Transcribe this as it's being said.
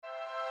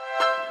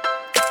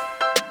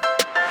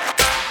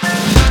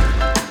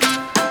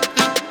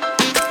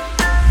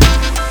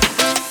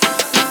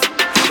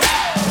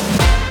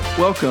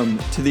Welcome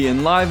to the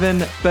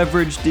Enliven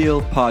Beverage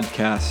Deal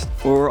Podcast,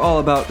 where we're all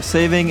about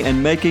saving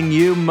and making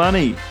you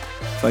money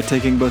by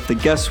taking both the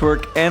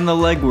guesswork and the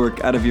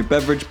legwork out of your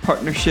beverage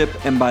partnership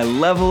and by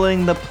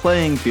leveling the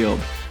playing field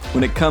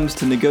when it comes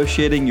to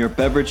negotiating your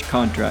beverage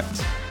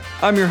contracts.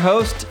 I'm your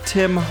host,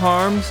 Tim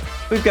Harms.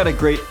 We've got a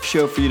great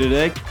show for you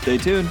today. Stay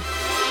tuned.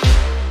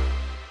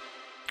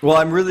 Well,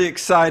 I'm really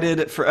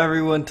excited for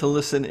everyone to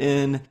listen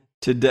in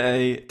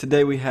today.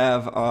 Today we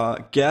have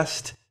a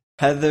guest,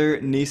 Heather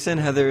Neeson.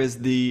 Heather is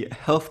the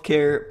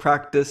healthcare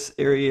practice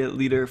area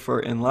leader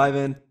for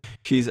Enliven.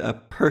 She's a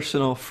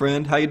personal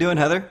friend. How you doing,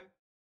 Heather?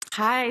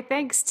 Hi,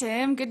 thanks,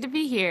 Tim. Good to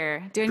be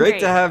here. Doing Great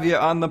great to have you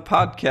on the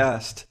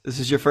podcast. This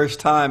is your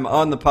first time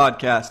on the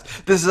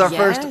podcast. This is our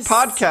first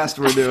podcast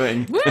we're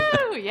doing.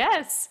 Woo!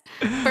 Yes.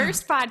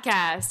 First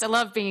podcast. I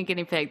love being a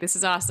guinea pig. This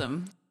is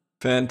awesome.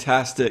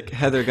 Fantastic.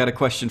 Heather, got a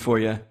question for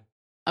you.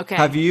 Okay.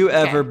 Have you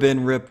ever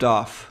been ripped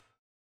off?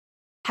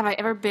 Have I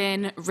ever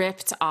been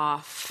ripped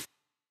off?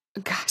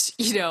 Gosh,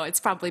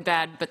 it's probably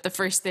bad, but the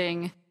first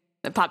thing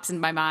that pops in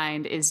my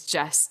mind is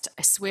just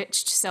I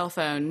switched cell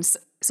phone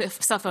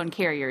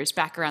carriers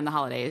back around the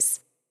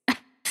holidays.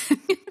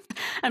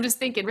 I'm just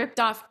thinking ripped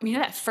off.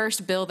 That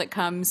first bill that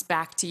comes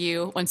back to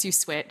you once you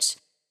switch,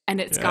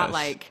 and it's got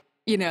like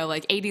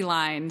 80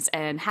 lines,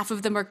 and half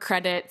of them are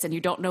credits, and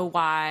you don't know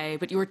why,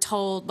 but you were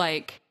told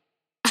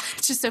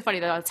it's just so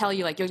funny that I'll tell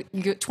you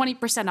you get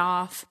 20%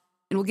 off,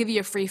 and we'll give you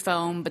a free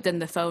phone, but then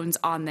the phone's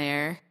on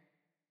there.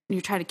 And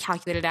you're trying to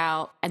calculate it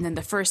out, and then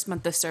the first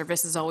month of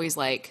service is always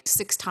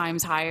 6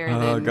 times higher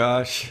than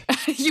gosh.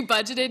 you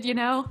budgeted,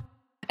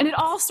 And it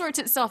all sorts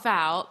itself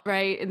out,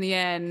 right, in the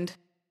end.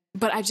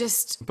 But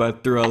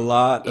through a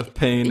lot of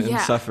pain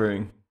and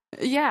suffering.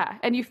 Yeah,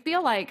 and you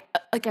feel like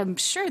I'm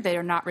sure they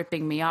are not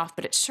ripping me off,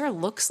 but it sure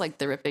looks like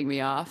they're ripping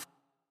me off.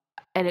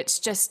 And it's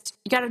just,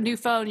 you got a new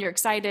phone, you're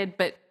excited,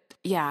 but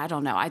yeah, I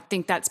don't know. I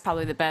think that's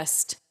probably the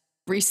best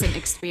recent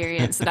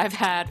experience that I've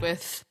had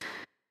with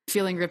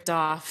feeling ripped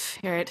off.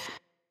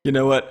 You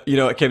know what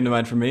came to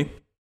mind for me?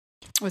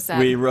 What's that?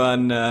 We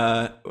run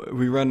a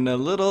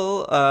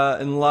little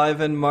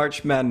Enliven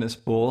March Madness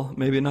pool.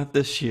 Maybe not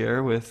this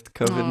year with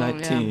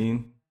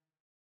COVID-19.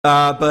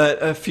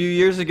 But a few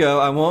years ago,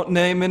 I won't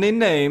name any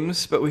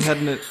names, but we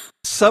had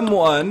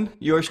someone,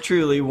 yours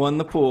truly, won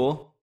the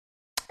pool.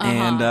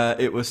 And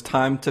it was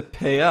time to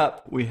pay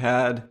up. We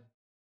had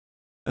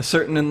a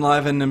certain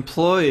Enliven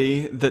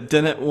employee that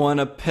didn't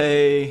want to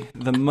pay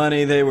the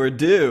money they were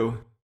due.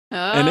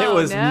 And it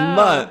was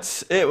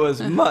months. It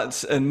was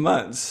months and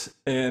months.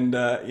 And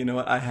you know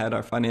what? I had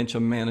our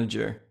financial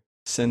manager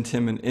send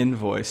him an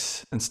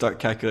invoice and start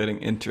calculating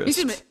interest. You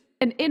sent him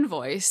an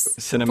invoice?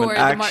 Send him an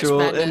actual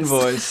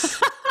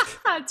invoice.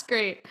 That's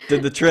great.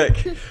 Did the trick.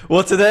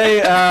 Well, today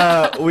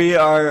we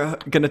are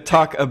going to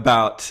talk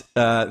about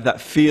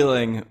that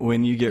feeling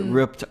when you get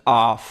ripped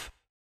off.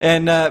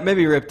 And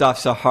maybe ripped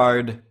off's a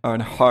hard or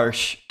a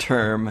harsh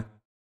term.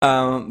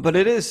 But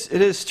it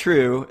is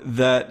true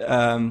that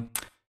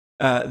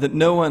that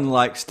no one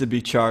likes to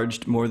be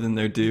charged more than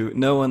they're due.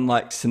 No one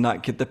likes to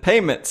not get the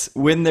payments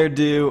when they're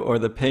due or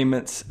the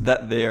payments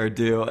that they are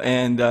due.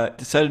 And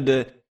decided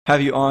to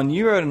have you on.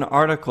 You wrote an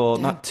article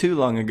not too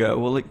long ago.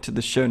 We'll link to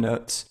the show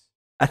notes.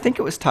 I think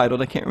it was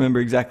titled, I can't remember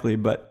exactly,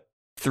 but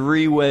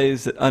 3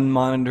 ways that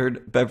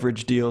unmonitored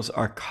beverage deals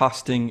are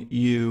costing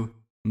you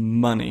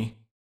money.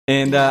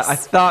 And I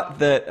thought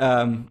that,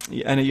 I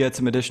know you had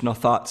some additional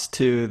thoughts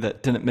too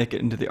that didn't make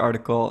it into the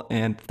article,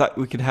 and thought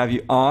we could have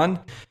you on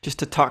just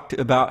to talk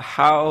about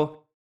how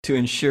to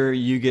ensure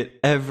you get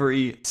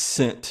every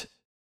cent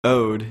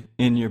owed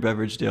in your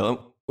beverage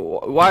deal.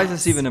 Why is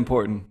this even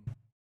important?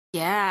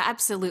 Yeah,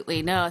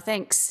 absolutely. No,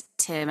 thanks,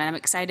 Tim. And I'm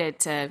excited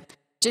to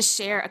just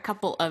share a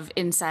couple of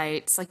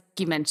insights. Like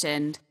you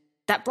mentioned,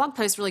 that blog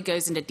post really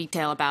goes into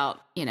detail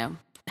about,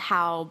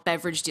 how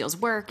beverage deals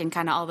work and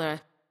kind of all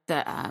the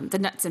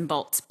nuts and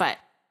bolts. But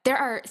there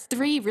are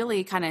 3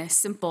 really kind of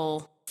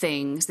simple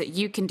things that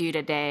you can do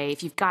today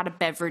if you've got a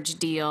beverage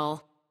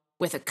deal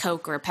with a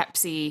Coke or a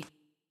Pepsi,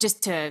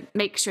 just to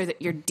make sure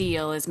that your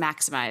deal is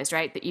maximized,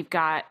 right? That you've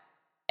got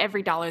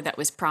every dollar that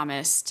was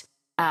promised.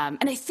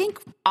 And I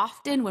think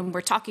often when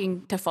we're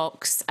talking to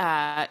folks,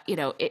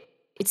 it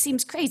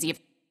seems crazy.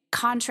 If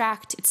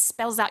contract, it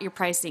spells out your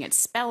pricing, it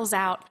spells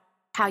out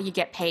how you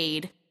get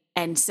paid.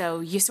 And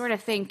so you sort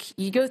of think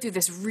you go through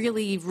this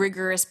really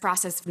rigorous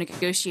process of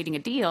negotiating a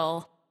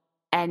deal.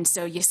 And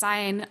so you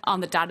sign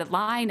on the dotted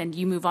line and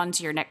you move on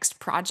to your next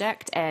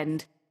project.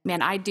 And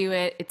man, I do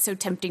it. It's so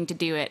tempting to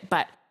do it.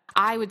 But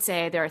I would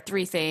say there are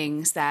 3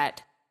 things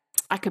that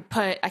I could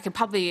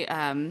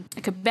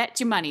bet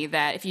you money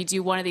that if you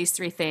do one of these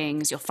 3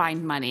 things, you'll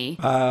find money.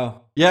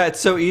 Wow. Yeah, it's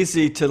so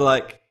easy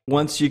to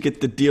once you get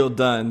the deal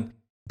done,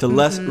 to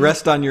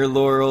rest on your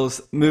laurels,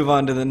 move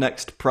on to the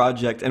next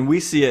project. And we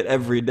see it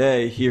every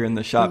day here in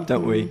the shop,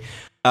 don't we?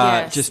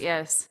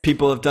 Yes.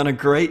 People have done a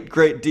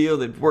great deal.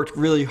 They've worked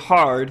really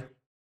hard.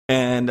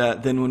 And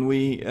then when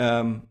we,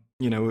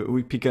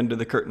 we peek under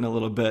the curtain a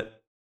little bit,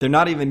 they're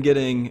not even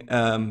getting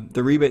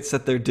the rebates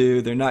that they're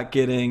due. They're not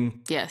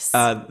getting Yes.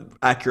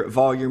 accurate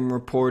volume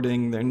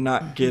reporting. They're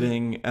not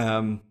getting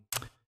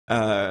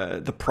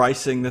the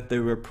pricing that they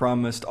were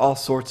promised, all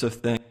sorts of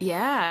things.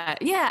 Yeah,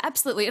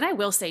 absolutely. And I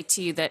will say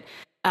too that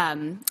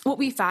what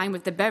we find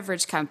with the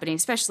beverage company,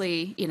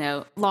 especially,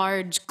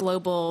 large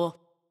global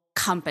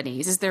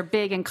companies, is they're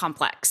big and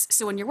complex.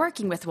 So when you're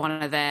working with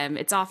one of them,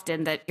 it's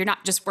often that you're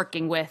not just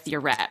working with your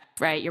rep,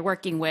 right? You're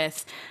working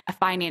with a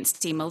finance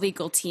team, a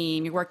legal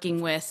team, you're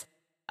working with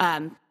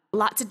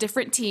lots of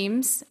different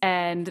teams,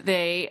 and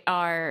they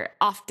are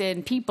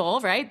often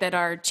people, right, that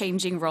are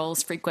changing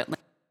roles frequently.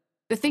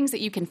 The things that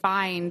you can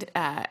find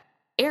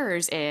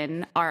errors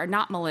in are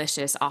not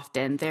malicious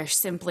often. They're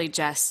simply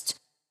just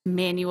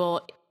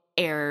manual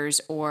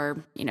errors,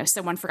 or,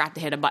 someone forgot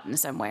to hit a button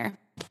somewhere.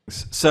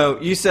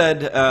 So you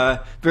said,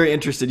 very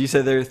interested, you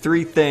said there are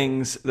 3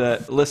 things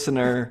that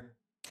listener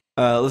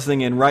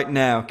listening in right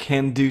now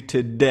can do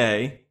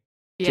today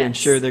to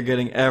ensure they're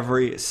getting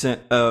every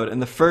cent owed.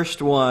 And the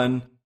first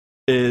one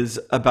is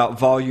about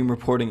volume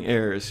reporting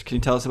errors. Can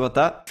you tell us about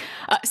that?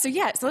 So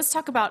let's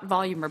talk about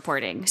volume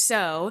reporting.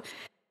 So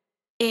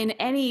in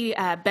any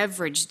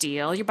beverage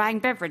deal, you're buying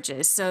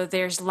beverages. So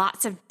there's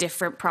lots of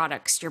different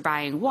products. You're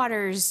buying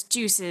waters,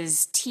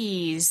 juices,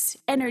 teas,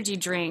 energy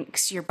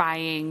drinks. You're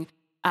buying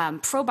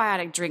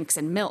probiotic drinks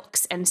and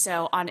milks. And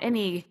so on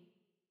any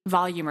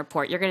volume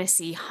report, you're going to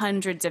see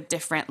hundreds of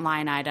different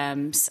line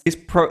items.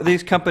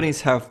 These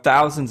companies have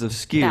thousands of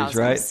SKUs,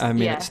 right? I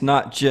mean, It's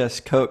not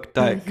just Coke,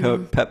 Diet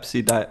Coke,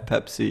 Pepsi, Diet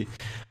Pepsi.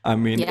 I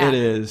mean, it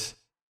is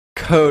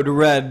Code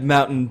Red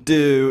Mountain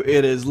Dew.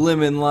 It is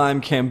lemon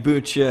lime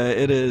kombucha.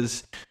 It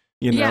is,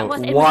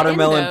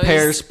 watermelon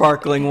pear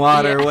sparkling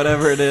water,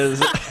 whatever it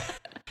is.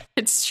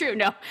 It's true.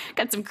 No,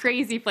 got some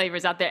crazy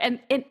flavors out there. And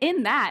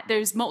in that,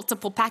 there's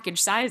multiple package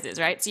sizes,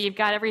 right? So you've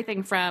got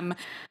everything from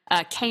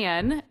a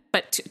can,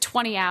 but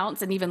 20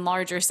 ounce and even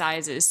larger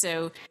sizes.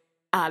 So,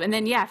 and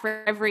then,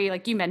 for every,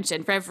 like you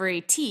mentioned, for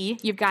every tea,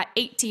 you've got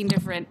 18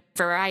 different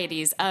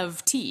varieties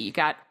of tea. You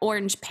got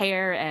orange,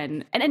 pear,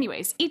 and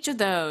anyways, each of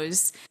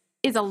those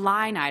is a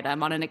line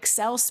item on an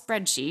Excel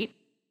spreadsheet.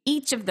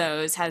 Each of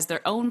those has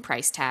their own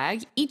price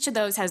tag. Each of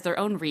those has their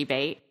own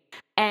rebate.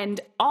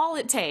 And all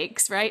it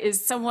takes, right,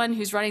 is someone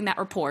who's running that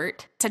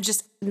report to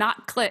just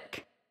not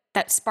click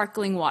that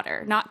sparkling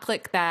water, not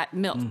click that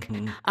milk.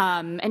 Mm-hmm.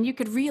 And you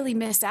could really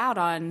miss out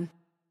on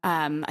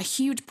a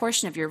huge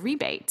portion of your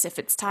rebates if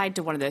it's tied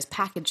to one of those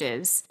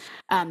packages.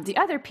 The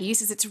other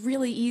piece is it's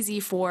really easy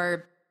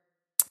for,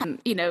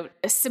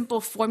 a simple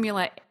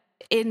formula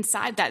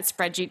inside that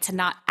spreadsheet to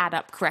not add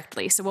up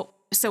correctly.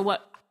 So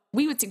what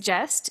we would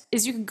suggest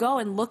is you can go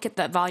and look at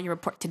that volume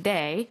report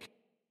today,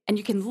 and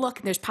you can look,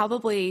 and there's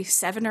probably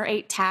 7 or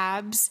 8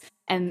 tabs,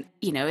 and,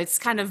 it's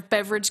kind of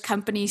beverage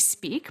company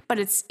speak, but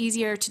it's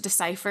easier to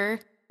decipher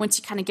once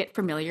you kind of get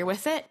familiar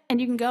with it. And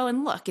you can go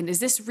and look, and is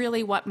this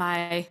really what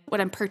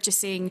I'm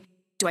purchasing?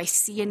 Do I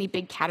see any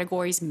big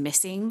categories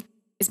missing?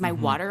 Is my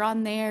water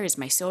on there? Is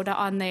my soda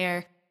on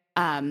there?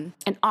 And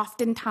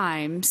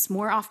oftentimes,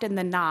 more often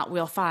than not,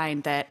 we'll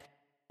find that,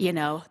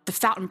 the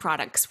fountain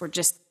products were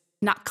just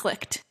not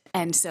clicked,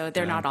 and so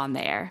they're not on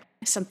there.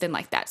 Something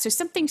like that. So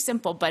something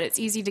simple, but it's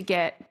easy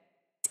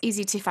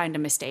to find a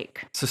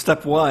mistake. So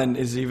step 1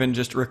 is even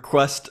just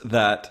request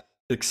that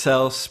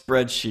Excel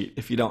spreadsheet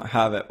if you don't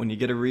have it. When you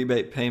get a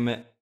rebate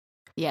payment,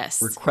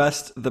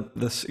 request the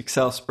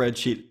Excel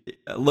spreadsheet.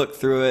 Look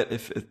through it.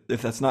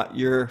 If that's not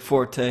your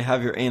forte,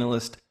 have your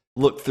analyst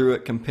look through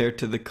it, compare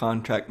to the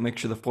contract, make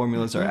sure the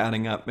formulas are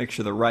adding up, make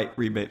sure the right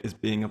rebate is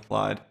being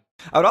applied.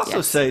 I would also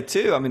say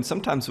too, I mean,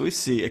 sometimes we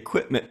see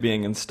equipment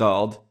being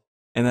installed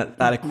and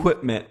that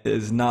equipment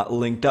is not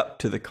linked up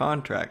to the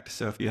contract.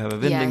 So if you have a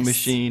vending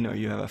machine or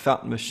you have a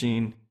fountain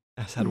machine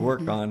that's had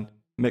work on,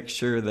 make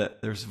sure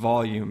that there's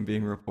volume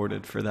being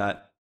reported for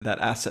that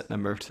asset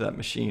number to that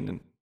machine.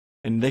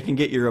 And they can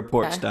get your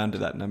reports down to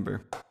that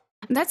number.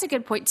 That's a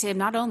good point, Tim.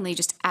 Not only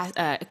just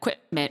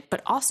equipment,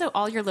 but also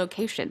all your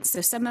locations.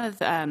 So some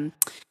of our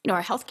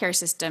healthcare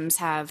systems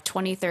have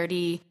 20,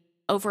 30,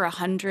 over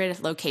 100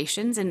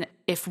 locations. And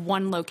if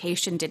one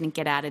location didn't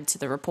get added to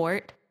the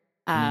report,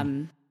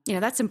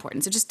 that's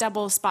important. So just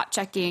double spot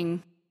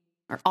checking,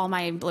 are all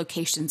my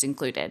locations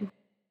included?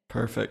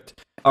 Perfect.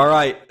 All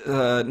right.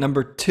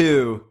 Number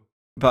 2,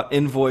 about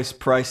invoice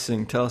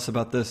pricing. Tell us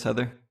about this,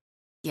 Heather.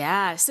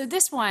 Yeah. So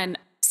this one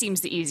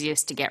seems the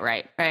easiest to get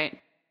right?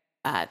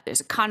 There's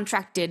a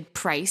contracted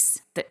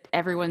price that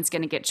everyone's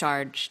going to get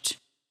charged,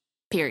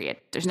 period.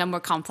 There's no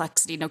more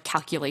complexity, no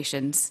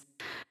calculations.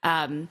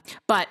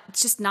 But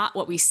it's just not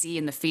what we see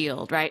in the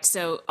field, right?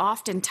 So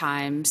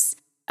oftentimes,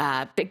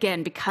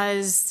 again,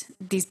 because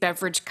these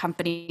beverage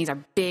companies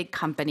are big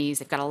companies,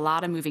 they've got a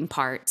lot of moving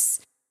parts.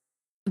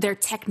 Their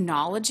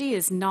technology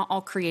is not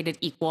all created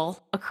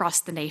equal across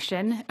the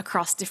nation,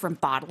 across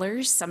different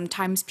bottlers.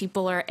 Sometimes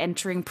people are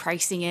entering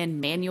pricing in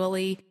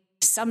manually.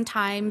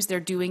 Sometimes they're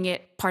doing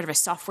it part of a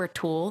software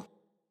tool.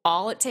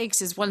 All it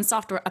takes is one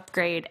software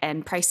upgrade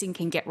and pricing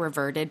can get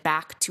reverted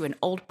back to an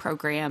old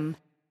program.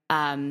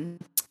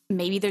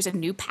 maybe there's a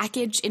new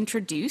package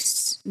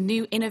introduced,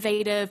 new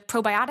innovative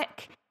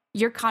probiotic.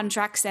 Your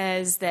contract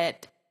says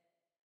that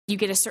you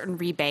get a certain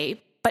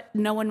rebate, but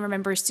no one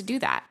remembers to do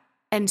that.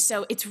 And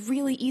so it's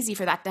really easy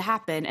for that to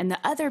happen. And the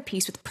other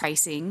piece with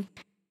pricing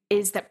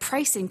is that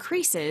price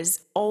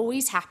increases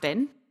always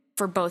happen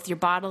for both your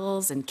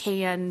bottles and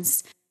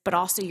cans, but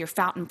also your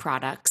fountain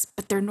products,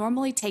 but they're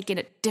normally taken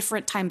at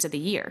different times of the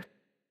year.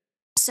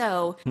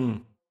 So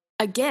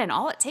again,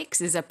 all it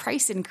takes is a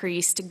price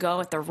increase to go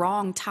at the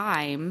wrong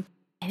time,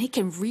 and it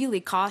can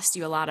really cost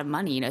you a lot of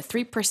money.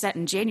 3%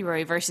 in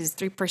January versus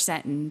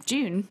 3% in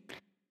June.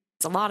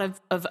 It's a lot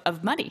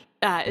of money.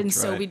 And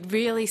so we'd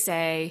really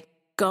say,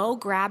 go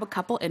grab a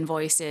couple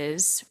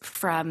invoices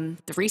from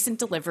the recent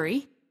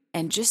delivery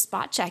and just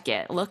spot check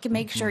it. Look and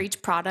make sure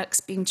each product's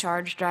being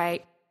charged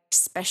right,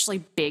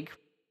 especially big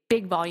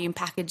volume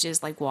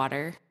packages like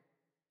water,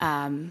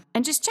 and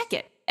just check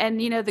it. And,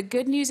 the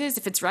good news is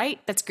if it's right,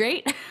 that's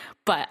great.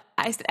 But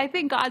I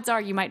think odds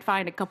are you might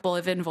find a couple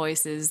of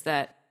invoices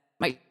that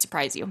might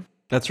surprise you.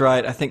 That's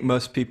right. I think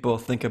most people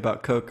think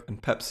about Coke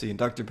and Pepsi and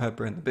Dr.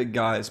 Pepper and the big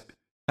guys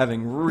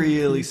having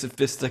really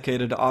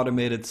sophisticated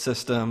automated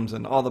systems,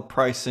 and all the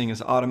pricing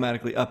is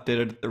automatically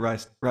updated at the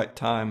right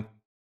time.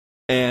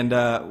 And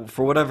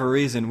for whatever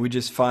reason, we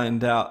just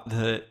find out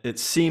that it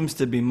seems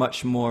to be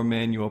much more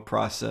manual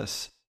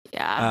process.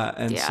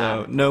 Yeah.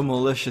 So no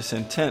malicious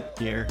intent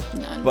here,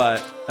 None.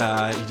 But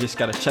you just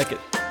got to check it.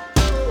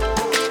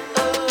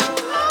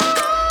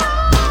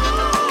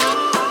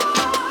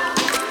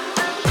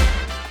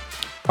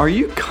 Are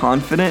you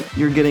confident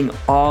you're getting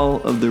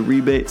all of the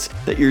rebates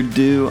that you're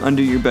due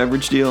under your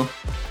beverage deal?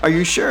 Are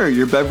you sure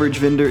your beverage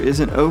vendor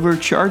isn't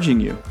overcharging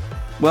you?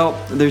 Well,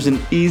 there's an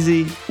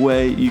easy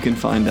way you can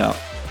find out.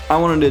 I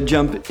wanted to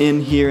jump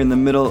in here in the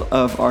middle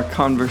of our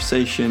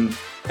conversation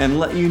and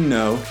let you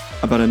know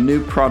about a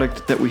new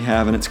product that we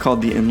have, and it's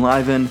called the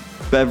Enliven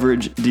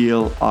Beverage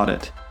Deal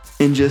Audit.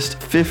 In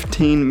just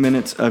 15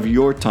 minutes of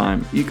your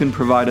time, you can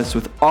provide us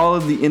with all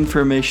of the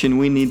information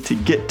we need to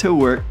get to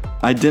work,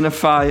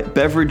 identify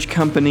beverage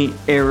company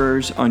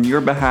errors on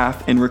your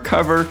behalf, and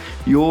recover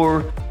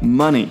your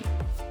money.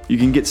 You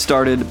can get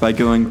started by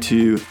going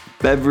to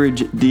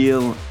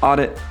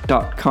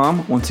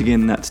beveragedealaudit.com. Once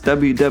again, that's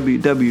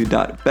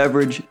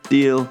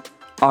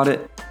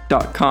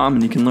www.beveragedealaudit.com,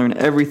 and you can learn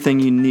everything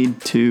you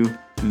need to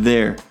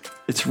there.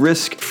 It's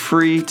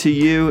risk-free to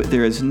you.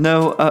 There is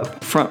no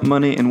upfront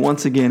money, and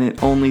once again,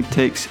 it only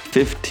takes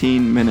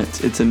 15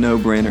 minutes. It's a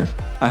no-brainer.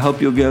 I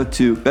hope you'll go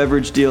to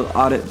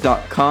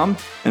beveragedealaudit.com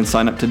and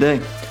sign up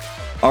today.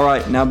 All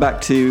right, now back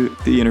to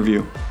the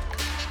interview.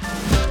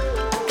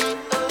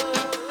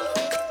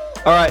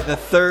 All right, the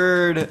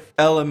third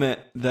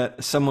element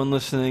that someone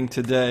listening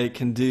today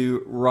can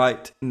do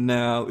right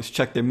now is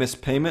check their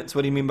missed payments.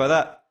 What do you mean by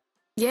that?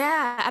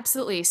 Yeah,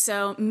 absolutely.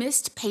 So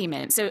missed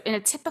payment. So in a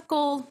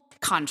typical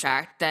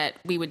contract that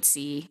we would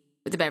see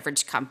with the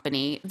beverage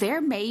company,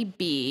 there may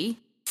be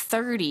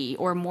 30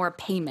 or more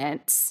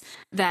payments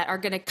that are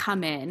going to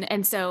come in.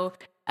 And so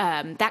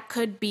that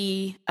could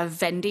be a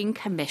vending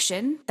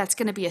commission. That's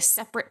going to be a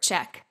separate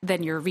check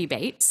than your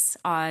rebates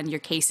on your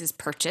cases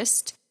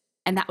purchased.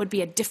 And that would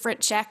be a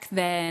different check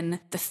than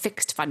the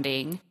fixed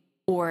funding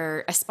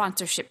or a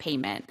sponsorship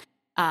payment.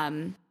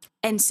 And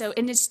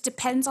it just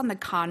depends on the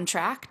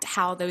contract,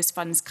 how those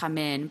funds come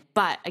in.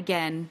 But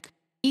again,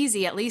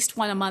 easy, at least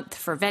one a month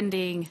for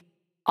vending,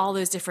 all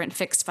those different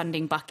fixed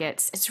funding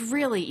buckets. It's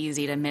really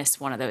easy to miss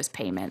one of those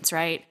payments,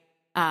 right?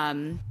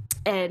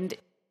 And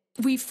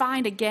we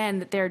find, again,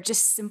 that there are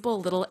just simple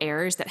little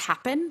errors that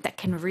happen that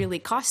can really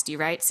cost you,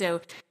 right?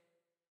 So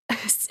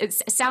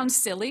it sounds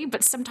silly,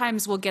 but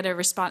sometimes we'll get a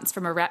response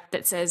from a rep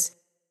that says,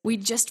 we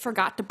just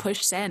forgot to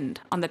push send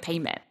on the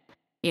payment.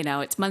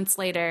 It's months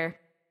later,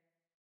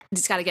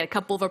 just got to get a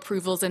couple of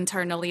approvals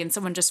internally, and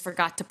someone just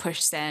forgot to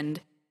push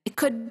send. It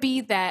could be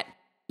that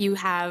you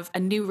have a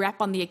new rep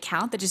on the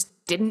account that just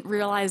didn't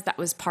realize that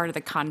was part of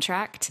the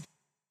contract.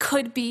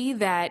 Could be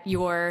that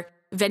your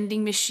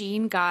vending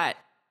machine got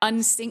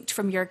unsynced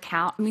from your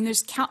account. I mean,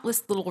 there's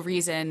countless little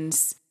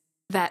reasons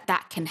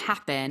that can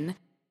happen,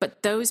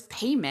 but those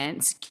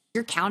payments,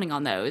 you're counting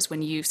on those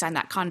when you sign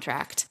that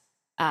contract.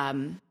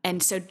 And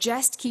so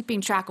just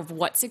keeping track of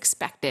what's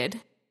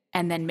expected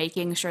and then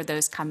making sure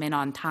those come in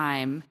on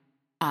time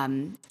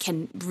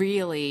can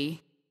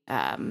really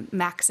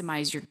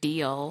maximize your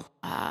deal.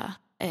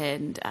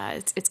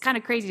 It's kind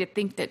of crazy to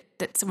think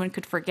that someone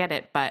could forget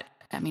it, but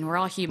I mean, we're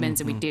all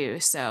humans and we do.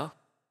 So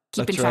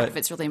keeping track of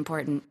it's really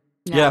important.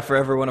 Yeah, for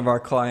every one of our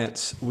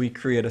clients, we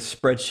create a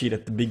spreadsheet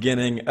at the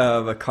beginning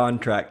of a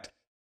contract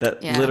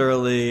that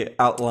literally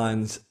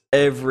outlines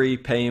every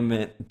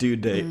payment due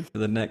date for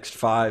the next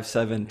 5,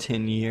 7,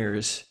 10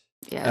 years.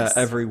 Yes.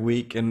 Every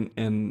week,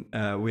 and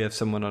we have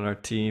someone on our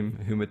team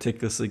who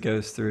meticulously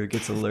goes through,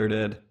 gets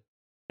alerted,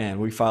 and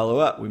we follow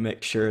up. We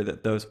make sure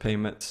that those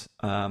payments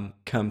come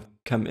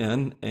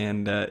in,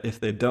 and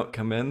if they don't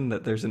come in,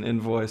 that there's an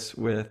invoice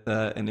with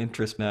an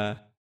interest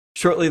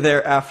shortly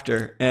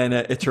thereafter. And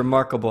it's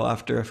remarkable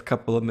after a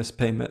couple of missed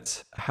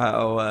payments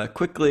how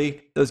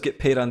quickly those get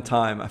paid on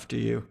time after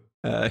you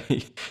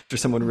after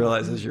someone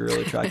realizes you're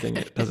really tracking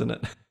it, doesn't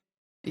it?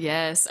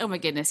 Yes. Oh my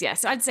goodness. Yeah.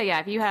 So I'd say,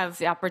 if you have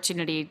the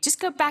opportunity, just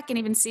go back and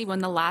even see when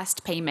the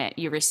last payment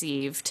you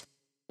received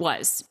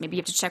was. Maybe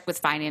you have to check with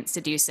finance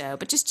to do so,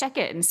 but just check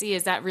it and see,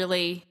 is that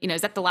really,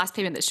 is that the last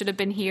payment that should have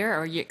been here? Or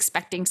are you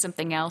expecting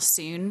something else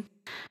soon?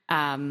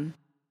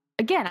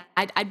 Again,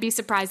 I'd be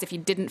surprised if you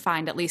didn't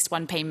find at least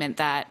one payment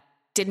that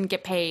didn't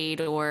get paid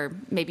or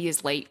maybe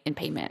is late in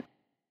payment.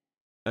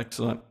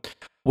 Excellent.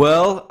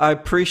 Well, I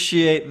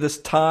appreciate this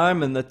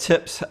time and the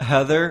tips,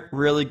 Heather.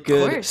 Really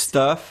good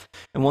stuff.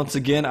 And once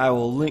again, I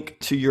will link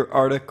to your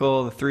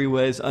article, The 3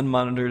 Ways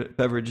Unmonitored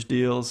Beverage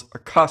Deals Are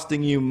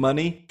Costing You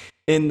Money,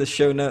 in the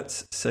show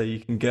notes, so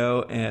you can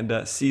go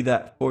and see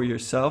that for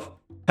yourself.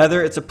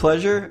 Heather, it's a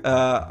pleasure.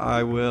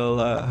 I will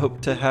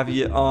hope to have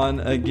you on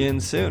again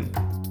soon.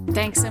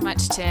 Thanks so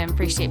much, Tim.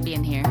 Appreciate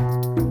being here.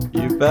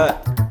 You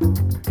bet.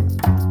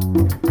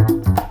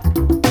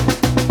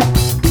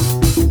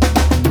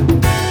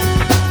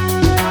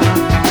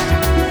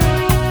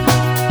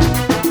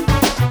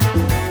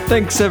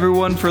 Thanks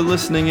everyone for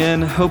listening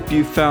in. Hope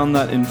you found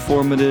that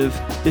informative.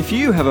 If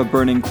you have a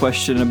burning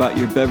question about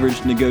your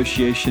beverage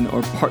negotiation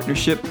or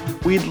partnership,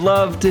 we'd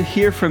love to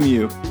hear from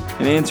you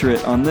and answer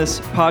it on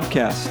this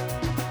podcast.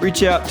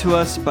 Reach out to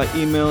us by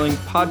emailing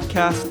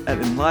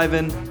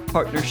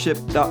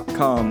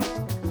podcast@enlivenpartnership.com.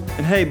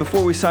 And hey,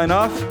 before we sign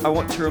off, I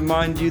want to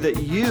remind you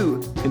that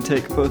you can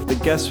take both the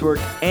guesswork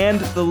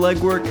and the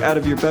legwork out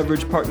of your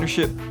beverage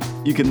partnership.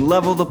 You can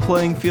level the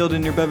playing field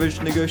in your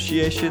beverage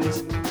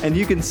negotiations, and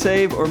you can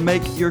save or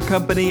make your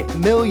company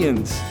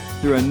millions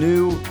through a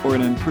new or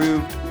an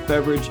improved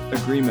beverage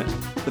agreement.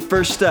 The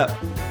first step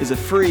is a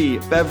free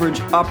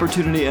beverage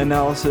opportunity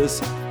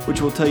analysis,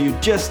 which will tell you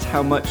just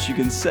how much you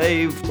can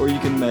save or you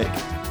can make.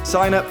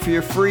 Sign up for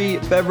your free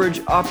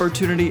beverage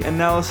opportunity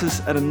analysis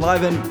at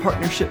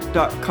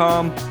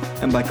enlivenpartnership.com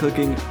and by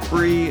clicking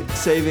Free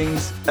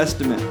Savings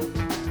Estimate.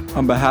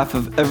 On behalf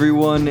of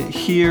everyone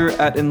here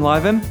at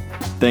Enliven,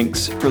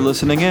 thanks for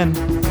listening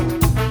in.